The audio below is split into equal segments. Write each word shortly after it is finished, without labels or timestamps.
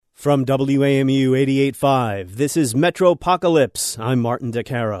From WAMU 88.5, this is Metropocalypse. I'm Martin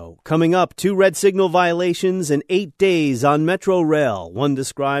DeCaro. Coming up, 2 red signal violations in 8 days on Metro Rail, one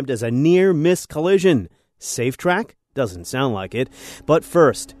described as a near-miss collision. Safe track? Doesn't sound like it. But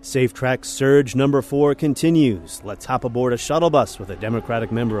first, Safe Track Surge number 4 continues. Let's hop aboard a shuttle bus with a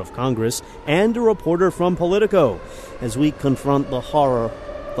Democratic member of Congress and a reporter from Politico as we confront the horror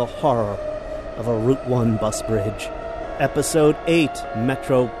of a Route 1 bus bridge. Episode 8,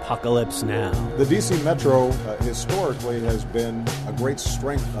 Metropocalypse Now. The D.C. Metro historically has been a great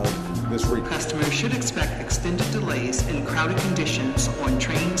strength of this region. Customers should expect extended delays and crowded conditions on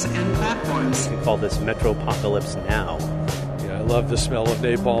trains and platforms. We call this Metropocalypse Now. Yeah, I love the smell of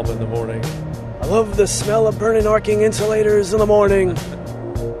napalm in the morning. I love the smell of burning arcing insulators in the morning.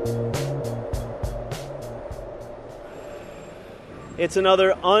 It's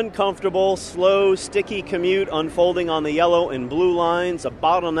another uncomfortable, slow, sticky commute unfolding on the yellow and blue lines, a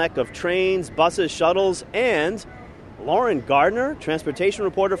bottleneck of trains, buses, shuttles, and Lauren Gardner, transportation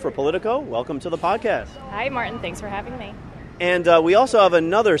reporter for Politico. Welcome to the podcast. Hi, Martin. Thanks for having me. And we also have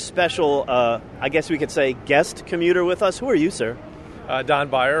another special, I guess we could say, guest commuter with us. Who are you, sir? Don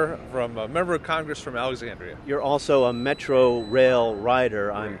Beyer, from a member of Congress from Alexandria. You're also a Metro Rail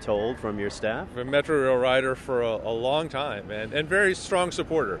rider, I'm told, from your staff. I'm a Metro Rail rider for a long time and very strong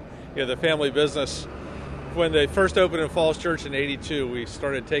supporter. You know, the family business, when they first opened in Falls Church in 82, we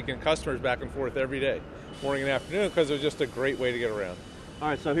started taking customers back and forth every day, morning and afternoon, because it was just a great way to get around. All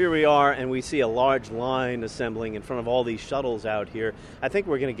right, so here we are, and we see a large line assembling in front of all these shuttles out here. I think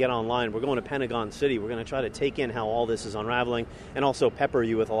we're going to get online. We're going to Pentagon City. We're going to try to take in how all this is unraveling and also pepper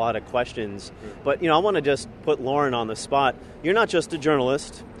you with a lot of questions. But, I want to just put Lauren on the spot. You're not just a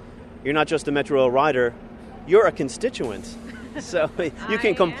journalist. You're not just a Metro Rail rider. You're a constituent. So you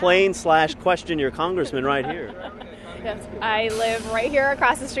can complain/question your congressman right here. Yes, I live right here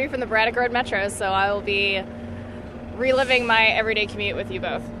across the street from the Braddock Road Metro, so I will be reliving my everyday commute with you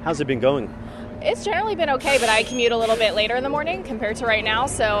both. How's it been going? It's generally been okay, but I commute a little bit later in the morning compared to right now,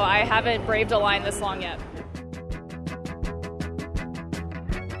 so I haven't braved a line this long yet.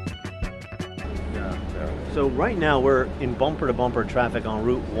 So right now we're in bumper-to-bumper traffic on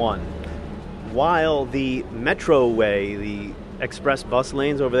Route 1, while the Metroway, the express bus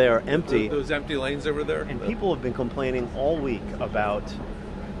lanes over there are empty. Those empty lanes over there? And people have been complaining all week about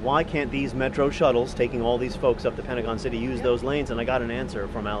why can't these Metro shuttles taking all these folks up to Pentagon City use those lanes? And I got an answer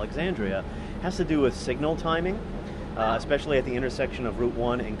from Alexandria. It has to do with signal timing, especially at the intersection of Route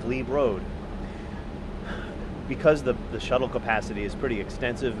 1 and Glebe Road. Because the shuttle capacity is pretty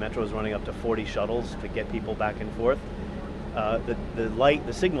extensive, Metro is running up to 40 shuttles to get people back and forth. The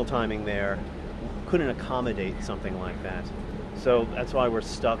signal timing there couldn't accommodate something like that. So that's why we're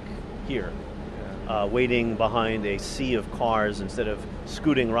stuck here. Waiting behind a sea of cars instead of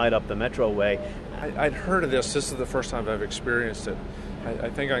scooting right up the Metroway. I'd heard of this. This is the first time I've experienced it. I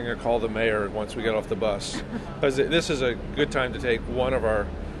think I'm going to call the mayor once we get off the bus. Because this is a good time to take one of our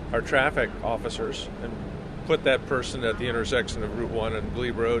traffic officers and put that person at the intersection of Route 1 and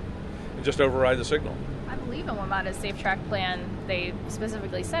Glebe Road and just override the signal. I believe in WMATA's Safe Track plan, they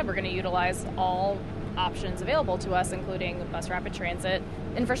specifically said we're going to utilize all options available to us, including bus rapid transit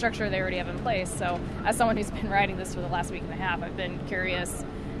infrastructure they already have in place. So as someone who's been riding this for the last week and a half, I've been curious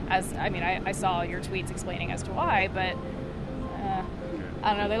I saw your tweets explaining as to why, but I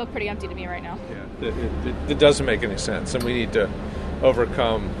don't know, they look pretty empty to me right now. Yeah, it doesn't make any sense, and we need to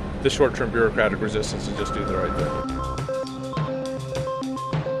overcome the short-term bureaucratic resistance and just do the right thing.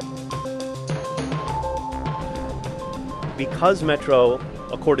 Because Metro,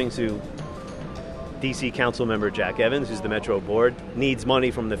 according to D.C. Council member Jack Evans, who's the Metro board, needs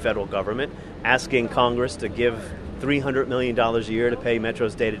money from the federal government, asking Congress to give $300 million a year to pay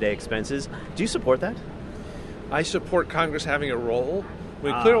Metro's day-to-day expenses. Do you support that? I support Congress having a role.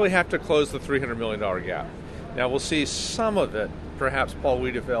 We clearly have to close the $300 million gap. Now, we'll see some of it. Perhaps Paul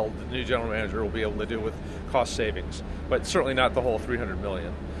Wiedefeld, the new general manager, will be able to do with cost savings, but certainly not the whole $300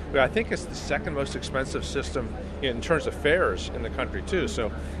 million. I think it's the second most expensive system in terms of fares in the country, too. So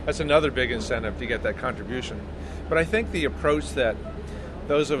that's another big incentive to get that contribution. But I think the approach that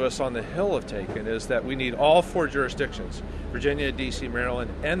those of us on the Hill have taken is that we need all 4 jurisdictions, Virginia, D.C.,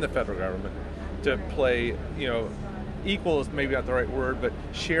 Maryland, and the federal government, to play, equal is maybe not the right word, but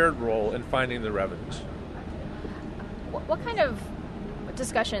shared role in finding the revenues. What kind of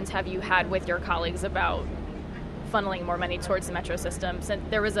discussions have you had with your colleagues about funneling more money towards the Metro system? Since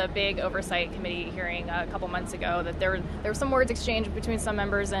there was a big oversight committee hearing a couple months ago that there were some words exchanged between some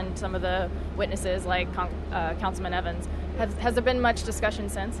members and some of the witnesses, like Councilman Evans. Has there been much discussion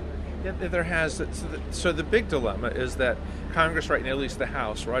since? Yeah, there has. So the big dilemma is that Congress right now, at least the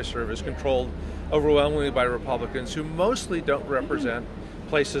House where I serve, is controlled overwhelmingly by Republicans who mostly don't represent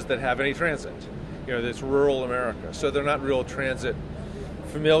places that have any transit. That's rural America. So they're not real transit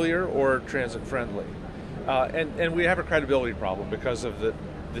familiar or transit friendly. And we have a credibility problem because of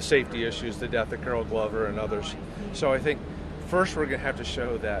the safety issues, the death of Carol Glover and others. So I think first we're going to have to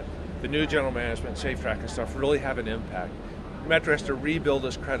show that the new general management, Safe Track and stuff really have an impact. Metro has to rebuild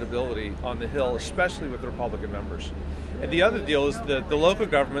its credibility on the Hill, especially with the Republican members. And the other deal is that the local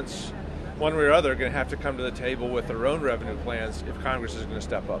governments, one way or other, are going to have to come to the table with their own revenue plans if Congress is going to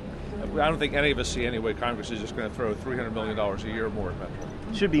step up. I don't think any of us see any way Congress is just going to throw $300 million a year more at Metro.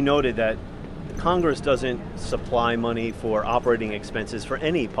 It should be noted that Congress doesn't supply money for operating expenses for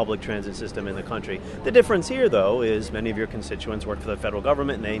any public transit system in the country. The difference here, though, is many of your constituents work for the federal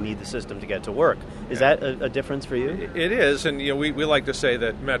government and they need the system to get to work. Is that a difference for you? It is, and we like to say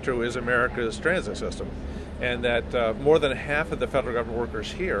that Metro is America's transit system, and that more than half of the federal government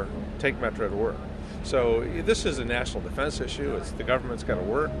workers here take Metro to work. So this is a national defense issue. It's the government's got to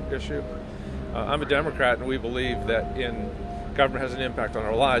work issue. I'm a Democrat, and we believe that government has an impact on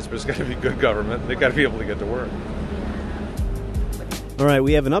our lives, but it's got to be good government. They've got to be able to get to work. All right,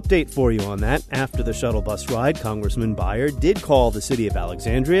 we have an update for you on that. After the shuttle bus ride, Congressman Beyer did call the city of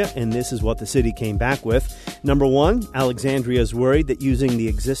Alexandria, and this is what the city came back with. Number one, Alexandria is worried that using the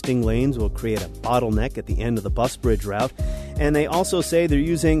existing lanes will create a bottleneck at the end of the bus bridge route. And they also say they're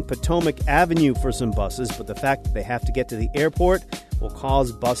using Potomac Avenue for some buses, but the fact that they have to get to the airport will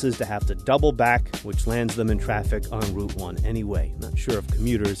cause buses to have to double back, which lands them in traffic on Route 1 anyway. Not sure if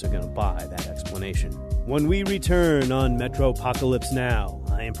commuters are going to buy that explanation. When we return on Metropocalypse Now,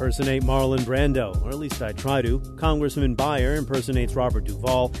 I impersonate Marlon Brando, or at least I try to. Congressman Beyer impersonates Robert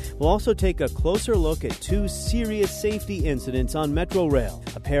Duvall. We'll also take a closer look at two serious safety incidents on Metro Rail,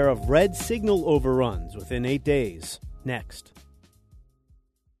 a pair of red signal overruns within 8 days. Next.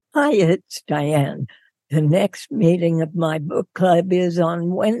 Hi, it's Diane. The next meeting of my book club is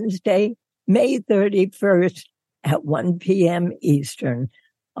on Wednesday, May 31st at 1 p.m. Eastern.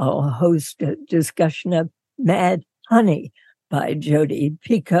 I'll host a discussion of Mad Honey by Jodi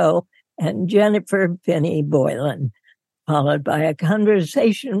Picoult and Jennifer Finney Boylan, followed by a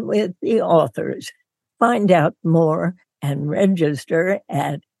conversation with the authors. Find out more and register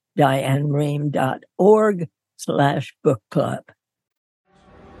at dianerehm.org/book club.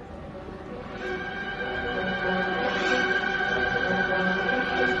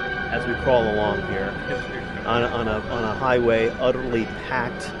 As we crawl along here on a highway utterly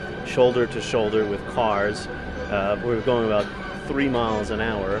packed shoulder to shoulder with cars, we're going about 3 miles an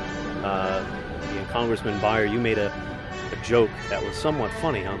hour. Congressman Beyer, you made a joke that was somewhat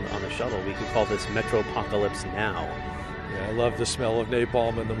funny on the shuttle. We could call this Metropocalypse Now. Yeah, I love the smell of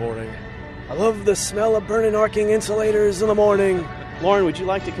napalm in the morning. I love the smell of burning arcing insulators in the morning. Lauren, would you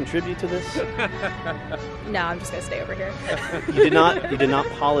like to contribute to this? No, I'm just going to stay over here. You did not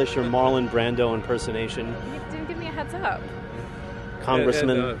polish your Marlon Brando impersonation. You didn't give me a heads up.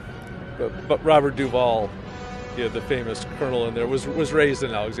 Congressman. But Robert Duvall, the famous colonel in there, was raised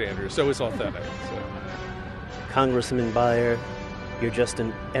in Alexandria, so it's authentic. So. Congressman Beyer, you're just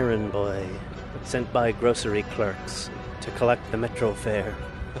an errand boy sent by grocery clerks to collect the Metro fare.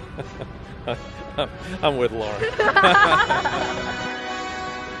 I'm with Lauren.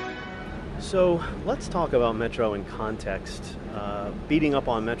 So let's talk about Metro in context. Beating up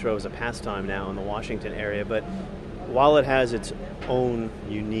on Metro is a pastime now in the Washington area, but while it has its own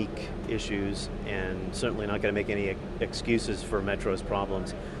unique issues and certainly not going to make any excuses for Metro's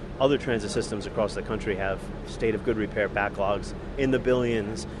problems, other transit systems across the country have state of good repair backlogs in the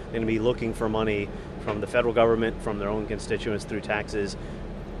billions. They're going to be looking for money from the federal government, from their own constituents through taxes.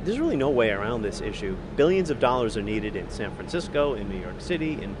 There's really no way around this issue. Billions of dollars are needed in San Francisco, in New York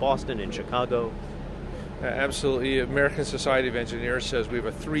City, in Boston, in Chicago. Absolutely. American Society of Engineers says we have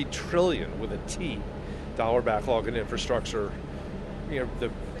a $3 trillion with a T dollar backlog in infrastructure.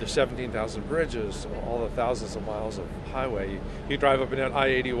 The 17,000 bridges, all the thousands of miles of highway. You drive up and down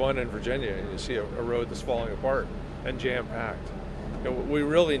I-81 in Virginia and you see a road that's falling apart and jam-packed. We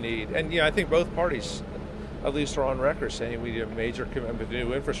really need, and I think both parties at least are on record saying we need a major commitment to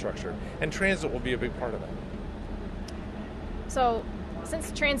new infrastructure, and transit will be a big part of that. So,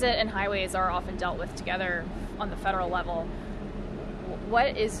 since transit and highways are often dealt with together on the federal level,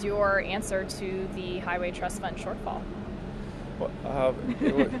 what is your answer to the Highway Trust Fund shortfall? Well,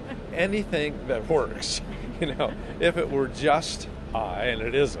 anything that works. If it were just high, and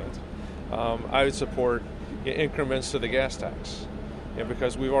it isn't, I would support increments to the gas tax.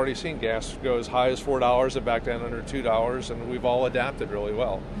 Because we've already seen gas go as high as $4 and back down under $2, and we've all adapted really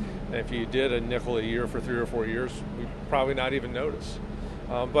well. And if you did a nickel a year for 3 or 4 years, we'd probably not even notice.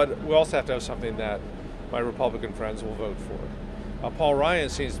 But we also have to have something that my Republican friends will vote for. Paul Ryan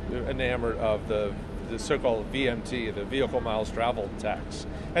seems enamored of the so-called VMT, the Vehicle Miles Traveled tax.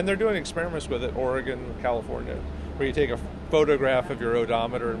 And they're doing experiments with it, Oregon, California, where you take a photograph of your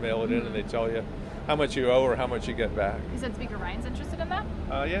odometer and mail it in, and they tell you how much you owe or how much you get back. You said Speaker Ryan's interested in that?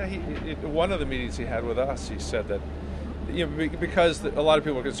 Yeah, one of the meetings he had with us, he said that because a lot of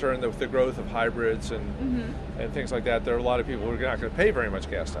people are concerned that with the growth of hybrids and things like that, there are a lot of people who are not going to pay very much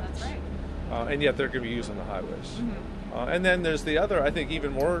gas tax. That's right. And yet they're going to be using the highways. And then there's the other, I think,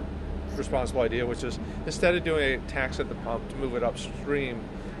 even more responsible idea, which is instead of doing a tax at the pump, to move it upstream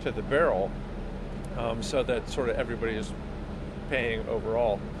to the barrel, so that sort of everybody is paying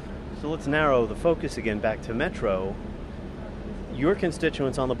overall. So let's narrow the focus again back to Metro. Your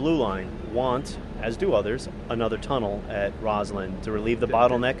constituents on the Blue Line want, as do others, another tunnel at Roslyn to relieve the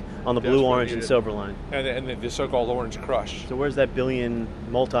bottleneck on the Blue, Orange, and Silver Line. And the so-called Orange Crush. So where's that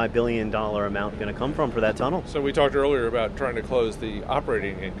multi-billion-dollar amount going to come from for that tunnel? So we talked earlier about trying to close the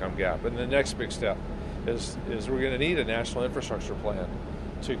operating income gap. And the next big step is we're going to need a national infrastructure plan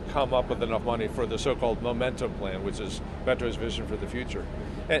to come up with enough money for the so-called momentum plan, which is Metro's vision for the future.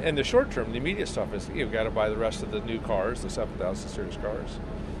 And the short term, the immediate stuff is you've got to buy the rest of the new cars, the 7,000 series cars.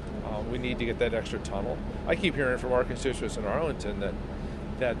 We need to get that extra tunnel. I keep hearing from our constituents in Arlington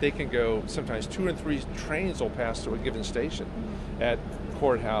that they can go, sometimes 2 and 3 trains will pass through a given station at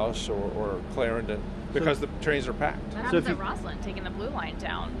Courthouse or Clarendon because the trains are packed. That happens at Roslyn, taking the Blue Line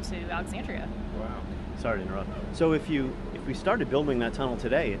down to Alexandria. Wow. Sorry to interrupt. So if we started building that tunnel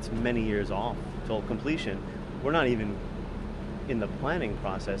today, it's many years off till completion. We're not even in the planning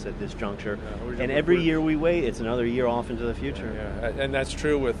process at this juncture. Yeah, and every year we wait, it's another year off into the future. Yeah. And that's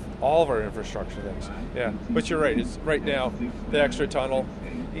true with all of our infrastructure things. Yeah, but you're right. It's right now the extra tunnel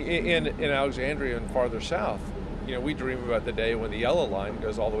in Alexandria and farther south. We dream about the day when the yellow line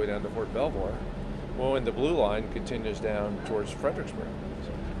goes all the way down to Fort Belvoir, when the blue line continues down towards Fredericksburg,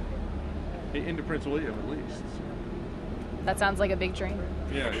 into Prince William at least. That sounds like a big dream.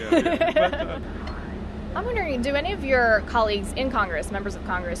 Yeah. But, I'm wondering, do any of your colleagues in Congress, members of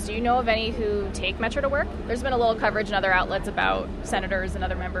Congress, do you know of any who take Metro to work? There's been a little coverage in other outlets about senators and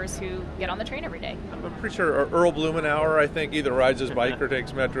other members who get on the train every day. I'm pretty sure Earl Blumenauer, I think, either rides his bike or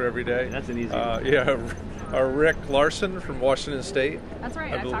takes Metro every day. That's an easy one. Rick Larson from Washington State. That's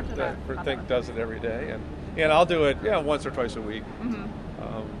right, I talked to that. I think does it every day. And I'll do it once or twice a week.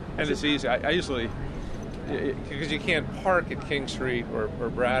 And it's easy. I usually, because you can't park at King Street or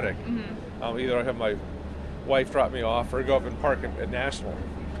Braddock, either I have my wife drop me off or go up and park at National,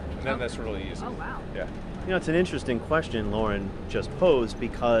 and then that's really easy. Oh, wow. Yeah. It's an interesting question Lauren just posed,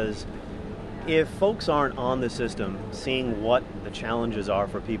 because if folks aren't on the system seeing what the challenges are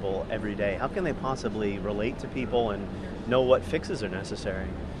for people every day, how can they possibly relate to people and know what fixes are necessary?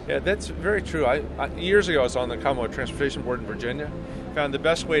 Yeah, that's very true. Years ago I was on the Commonwealth Transportation Board in Virginia. Found the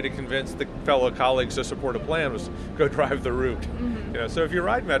best way to convince the fellow colleagues to support a plan was go drive the route. So if you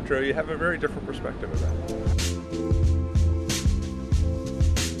ride Metro, you have a very different perspective of that.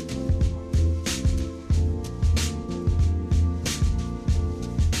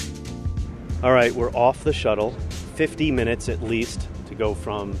 All right, we're off the shuttle. 50 minutes at least to go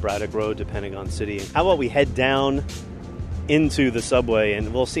from Braddock Road to Pentagon City. How about we head down into the subway,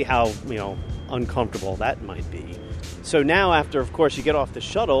 and we'll see how uncomfortable that might be. So now, after, of course, you get off the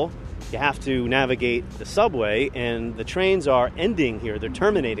shuttle, you have to navigate the subway, and the trains are ending here. They're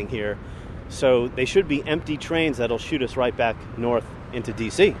terminating here. So they should be empty trains that'll shoot us right back north into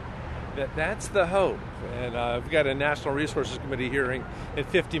D.C. That's the hope. And we've got a National Resources Committee hearing in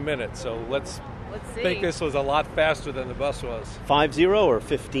 50 minutes. So let's see. Think this was a lot faster than the bus was. 5-0 or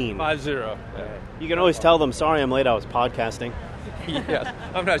 15? 5-0. You can always tell them, sorry I'm late, I was podcasting. Yes.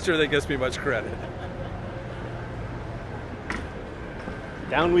 I'm not sure that gets me much credit.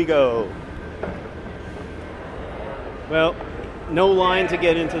 Down we go. Well, no line to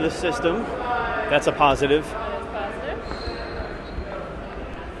get into the system. That's a positive.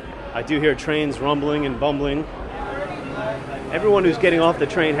 I do hear trains rumbling and bumbling. Everyone who's getting off the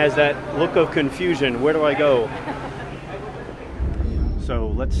train has that look of confusion. Where do I go? So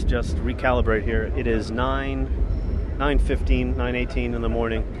let's just recalibrate here. It is 9:15, 9:18 in the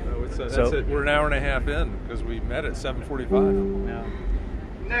morning. That's it. We're an hour and a half in because we met at 7:45. Yeah.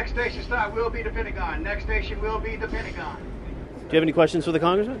 Next station stop will be the Pentagon. Next station will be the Pentagon. Do you have any questions for the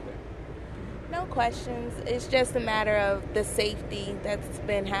congressman? No questions. It's just a matter of the safety that's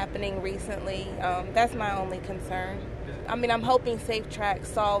been happening recently. That's my only concern. I'm hoping SafeTrack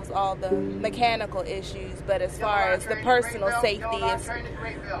solves all the mechanical issues, but as far as the personal safety is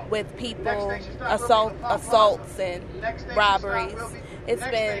with people, assaults and robberies, it's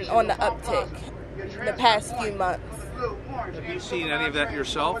been on the uptick the past few months. Have you seen any of that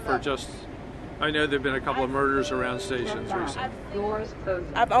yourself, or just, I know there have been a couple of murders around stations recently.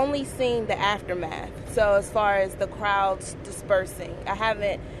 I've only seen the aftermath. So as far as the crowds dispersing,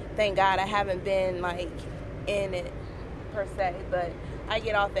 thank God I haven't been in it per se, but I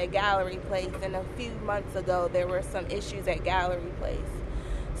get off at Gallery Place, and a few months ago there were some issues at Gallery Place.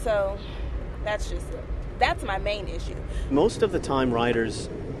 So that's my main issue. Most of the time riders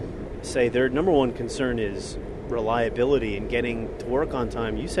say their number one concern is reliability and getting to work on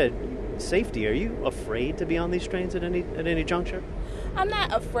time. You said safety. Are you afraid to be on these trains at any juncture? I'm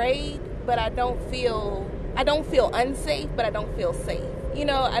not afraid, but I don't feel unsafe, but I don't feel safe.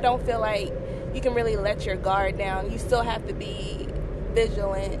 I don't feel like you can really let your guard down. You still have to be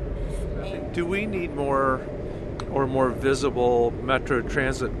vigilant. Do we need more visible Metro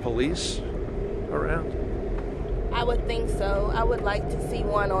Transit police around? I would think so. I would like to see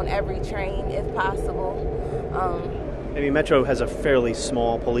one on every train if possible. Metro has a fairly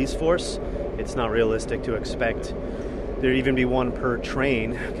small police force. It's not realistic to expect there'd even be one per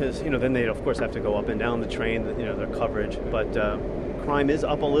train, because then they'd of course have to go up and down the train, their coverage. But crime is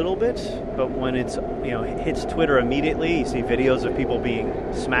up a little bit. But when it's hits Twitter immediately, you see videos of people being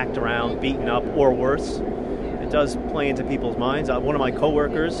smacked around, beaten up, or worse. It does play into people's minds. One of my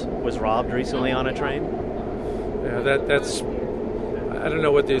coworkers was robbed recently on a train. Yeah, that's. I don't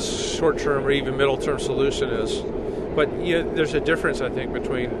know what the short-term or even middle-term solution is, but there's a difference, I think,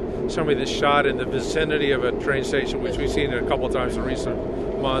 between somebody that's shot in the vicinity of a train station, which we've seen a couple of times in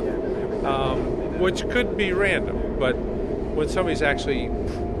recent month, which could be random, but when somebody's actually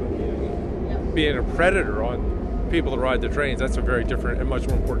being a predator on people that ride the trains, that's a very different and much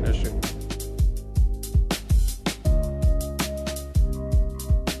more important issue.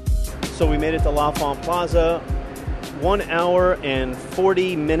 So we made it to L'Enfant Plaza. 1 hour and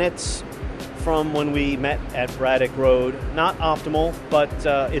 40 minutes from when we met at Braddock Road. Not optimal, but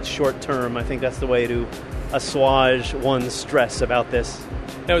it's short term. I think that's the way to assuage one's stress about this.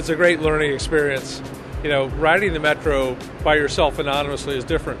 It was a great learning experience. Riding the Metro by yourself anonymously is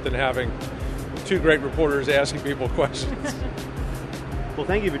different than having two great reporters asking people questions. Well,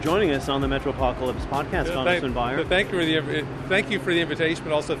 thank you for joining us on the Metropocalypse podcast, Congressman Beyer. Thank you for the invitation,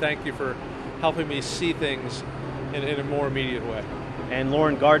 but also thank you for helping me see things in a more immediate way. And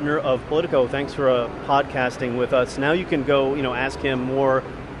Lauren Gardner of Politico, thanks for podcasting with us. Now you can go, ask him more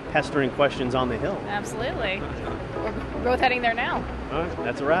pestering questions on the Hill. Absolutely. We're both heading there now. All right,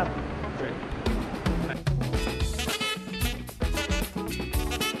 that's a wrap. Great.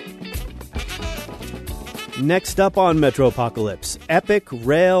 Next up on Metropocalypse, epic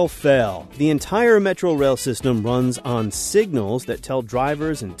rail fail. The entire Metro rail system runs on signals that tell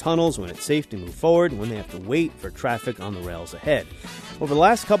drivers in tunnels when it's safe to move forward and when they have to wait for traffic on the rails ahead. Over the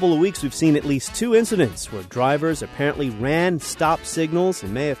last couple of weeks, we've seen at least 2 incidents where drivers apparently ran stop signals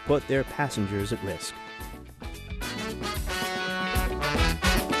and may have put their passengers at risk.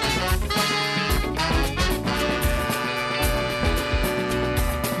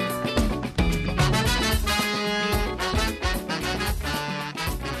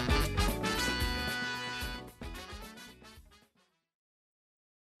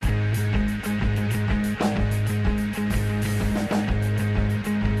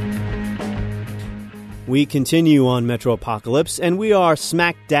 We continue on Metropocalypse, and we are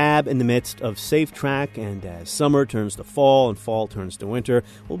smack dab in the midst of SafeTrack, and as summer turns to fall and fall turns to winter,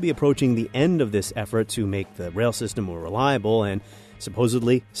 we'll be approaching the end of this effort to make the rail system more reliable and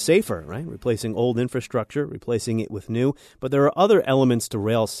supposedly safer, right? Replacing old infrastructure, replacing it with new. But there are other elements to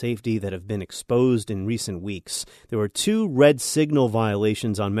rail safety that have been exposed in recent weeks. There were 2 red signal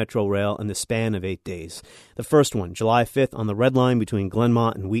violations on Metro Rail in the span of 8 days. The first one, July 5th, on the Red Line between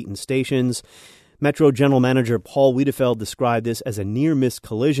Glenmont and Wheaton stations. Metro General Manager Paul Wiedefeld described this as a near-miss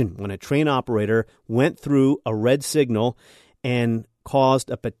collision when a train operator went through a red signal and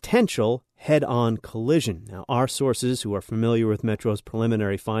caused a potential head-on collision. Now, our sources who are familiar with Metro's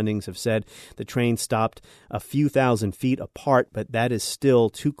preliminary findings have said the train stopped a few thousand feet apart, but that is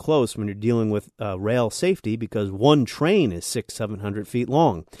still too close when you're dealing with rail safety because one train is 600-700 feet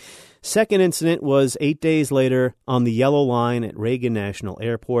long. Second incident was 8 days later on the Yellow Line at Reagan National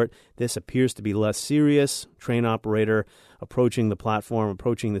Airport. This appears to be less serious. Train operator approaching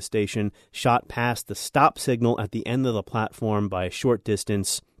the station, shot past the stop signal at the end of the platform by a short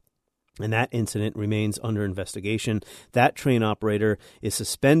distance. And that incident remains under investigation. That train operator is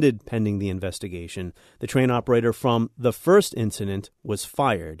suspended pending the investigation. The train operator from the first incident was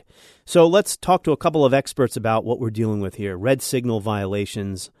fired. So let's talk to a couple of experts about what we're dealing with here, red signal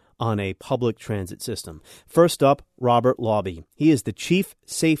violations on a public transit system. First up, Robert Lobby. He is the Chief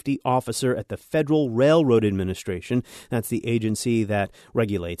Safety Officer at the Federal Railroad Administration. That's the agency that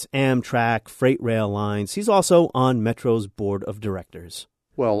regulates Amtrak, freight rail lines. He's also on Metro's board of directors.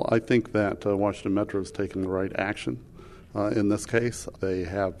 Well, I think that Washington Metro has taken the right action in this case. They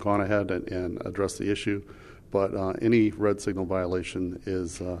have gone ahead and addressed the issue, but any red signal violation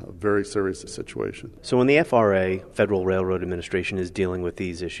is a very serious situation. So when the FRA, Federal Railroad Administration, is dealing with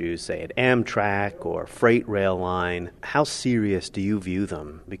these issues, say at Amtrak or freight rail line, how serious do you view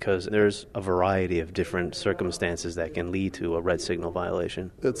them? Because there's a variety of different circumstances that can lead to a red signal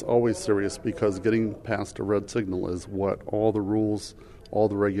violation. It's always serious because getting past a red signal is what all the rules, all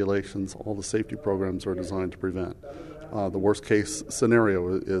the regulations, all the safety programs are designed to prevent. The worst case scenario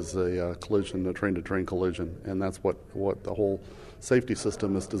is a collision, a train-to-train collision, and that's what the whole safety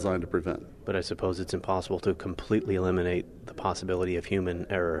system is designed to prevent. But I suppose it's impossible to completely eliminate the possibility of human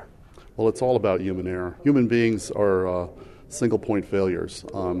error. Well, it's all about human error. Human beings are single-point failures.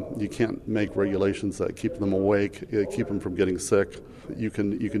 You can't make regulations that keep them awake, keep them from getting sick. You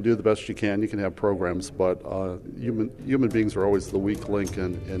can do the best you can. You can have programs, but human beings are always the weak link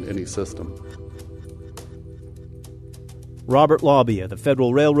in any system. Robert Lobby of the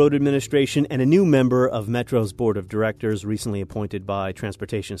Federal Railroad Administration and a new member of Metro's Board of Directors recently appointed by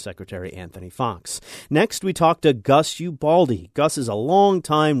Transportation Secretary Anthony Foxx. Next, we talk to Gus Ubaldi. Gus is a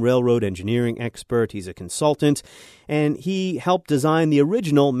longtime railroad engineering expert. He's a consultant, and he helped design the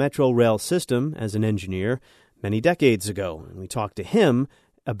original Metro rail system as an engineer many decades ago. And we talked to him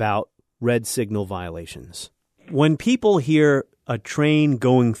about red signal violations. When people hear a train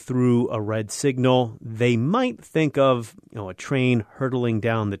going through a red signal, they might think of a train hurtling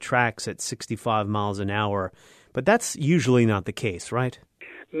down the tracks at 65 miles an hour, but that's usually not the case, right?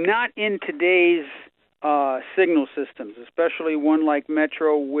 Not in today's signal systems, especially one like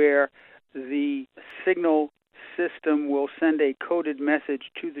Metro where the signal system will send a coded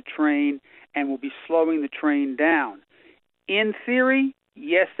message to the train and will be slowing the train down. In theory,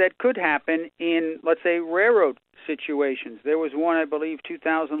 yes, that could happen in, let's say, railroad situations. There was one, I believe,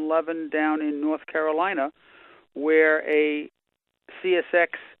 2011 down in North Carolina where a CSX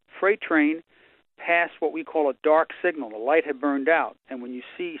freight train passed what we call a dark signal. The light had burned out, and when you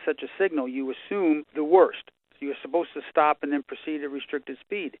see such a signal, you assume the worst. So you're supposed to stop and then proceed at restricted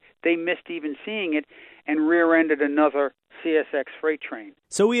speed. They missed even seeing it and rear-ended another CSX freight train.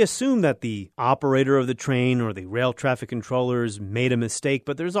 So we assume that the operator of the train or the rail traffic controllers made a mistake,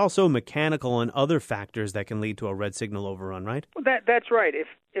 but there's also mechanical and other factors that can lead to a red signal overrun, right? Well, that's right.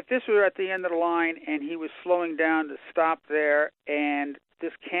 If this were at the end of the line and he was slowing down to stop there, and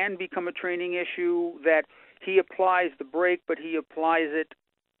this can become a training issue that he applies the brake, but he applies it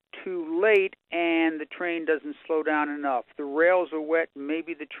too late and the train doesn't slow down enough. The rails are wet,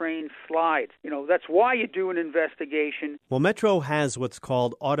 maybe the train slides. That's why you do an investigation. Well, Metro has what's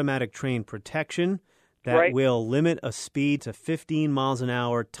called automatic train protection that will limit a speed to 15 miles an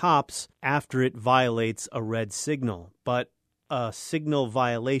hour tops after it violates a red signal. But a signal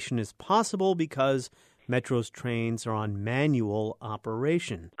violation is possible because Metro's trains are on manual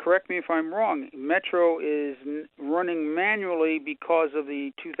operation. Correct me if I'm wrong. Metro is running manually because of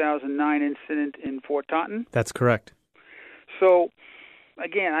the 2009 incident in Fort Taunton? That's correct. So,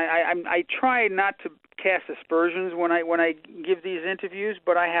 again, I try not to cast aspersions when I give these interviews,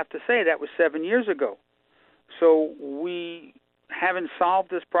 but I have to say that was 7 years ago. So we haven't solved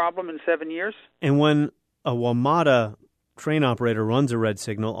this problem in 7 years. And when a WMATA train operator runs a red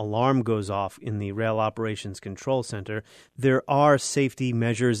signal, alarm goes off in the Rail Operations Control Center. There are safety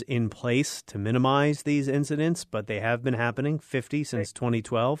measures in place to minimize these incidents, but they have been happening, 50 since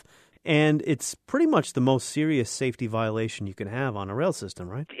 2012. And it's pretty much the most serious safety violation you can have on a rail system,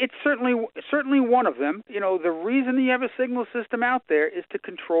 right? It's certainly one of them. The reason you have a signal system out there is to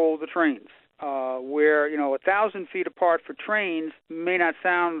control the trains. Where 1,000 feet apart for trains may not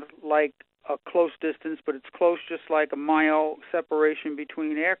sound like a close distance, but it's close, just like a mile separation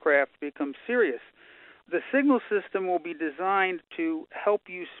between aircraft becomes serious. The signal system will be designed to help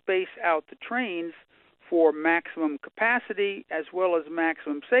you space out the trains for maximum capacity as well as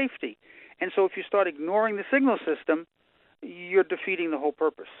maximum safety. And so if you start ignoring the signal system, you're defeating the whole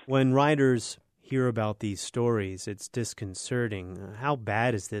purpose. When riders hear about these stories, it's disconcerting. How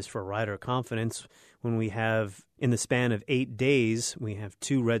bad is this for rider confidence when we have, in the span of 8 days, we have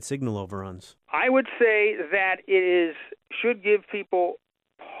 2 red signal overruns? I would say that should give people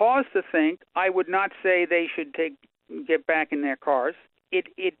pause to think. I would not say they should get back in their cars.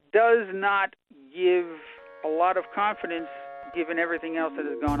 It does not give a lot of confidence given everything else that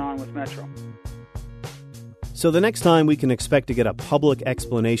has gone on with Metro. So the next time we can expect to get a public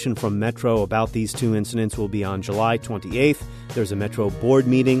explanation from Metro about these two incidents will be on July 28th. There's a Metro board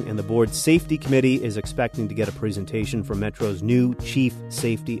meeting, and the board safety committee is expecting to get a presentation from Metro's new chief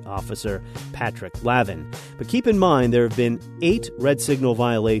safety officer, Patrick Lavin. But keep in mind, there have been 8 red signal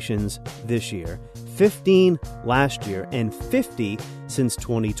violations this year, 15 last year, and 50 since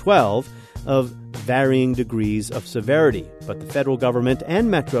 2012 of varying degrees of severity. But the federal government and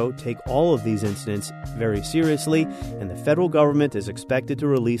Metro take all of these incidents very seriously, and the federal government is expected to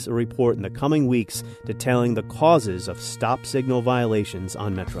release a report in the coming weeks detailing the causes of stop signal violations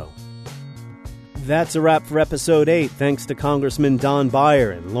on Metro. That's a wrap for Episode 8. Thanks to Congressman Don Beyer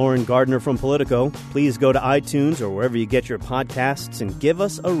and Lauren Gardner from Politico. Please go to iTunes or wherever you get your podcasts and give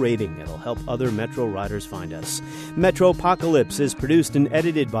us a rating. It'll help other Metro riders find us. Metropocalypse is produced and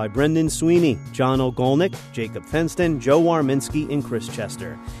edited by Brendan Sweeney, John Ogolnik, Jacob Fenston, Joe Warminski, and Chris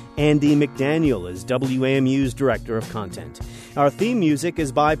Chester. Andy McDaniel is WAMU's Director of Content. Our theme music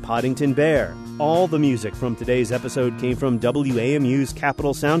is by Poddington Bear. All the music from today's episode came from WAMU's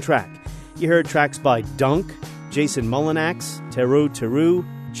Capitol Soundtrack. You heard tracks by Dunk, Jason Mullinax, Teru,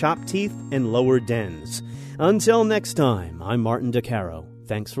 Chop Teeth, and Lower Dens. Until next time, I'm Martin DeCaro.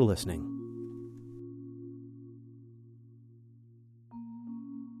 Thanks for listening.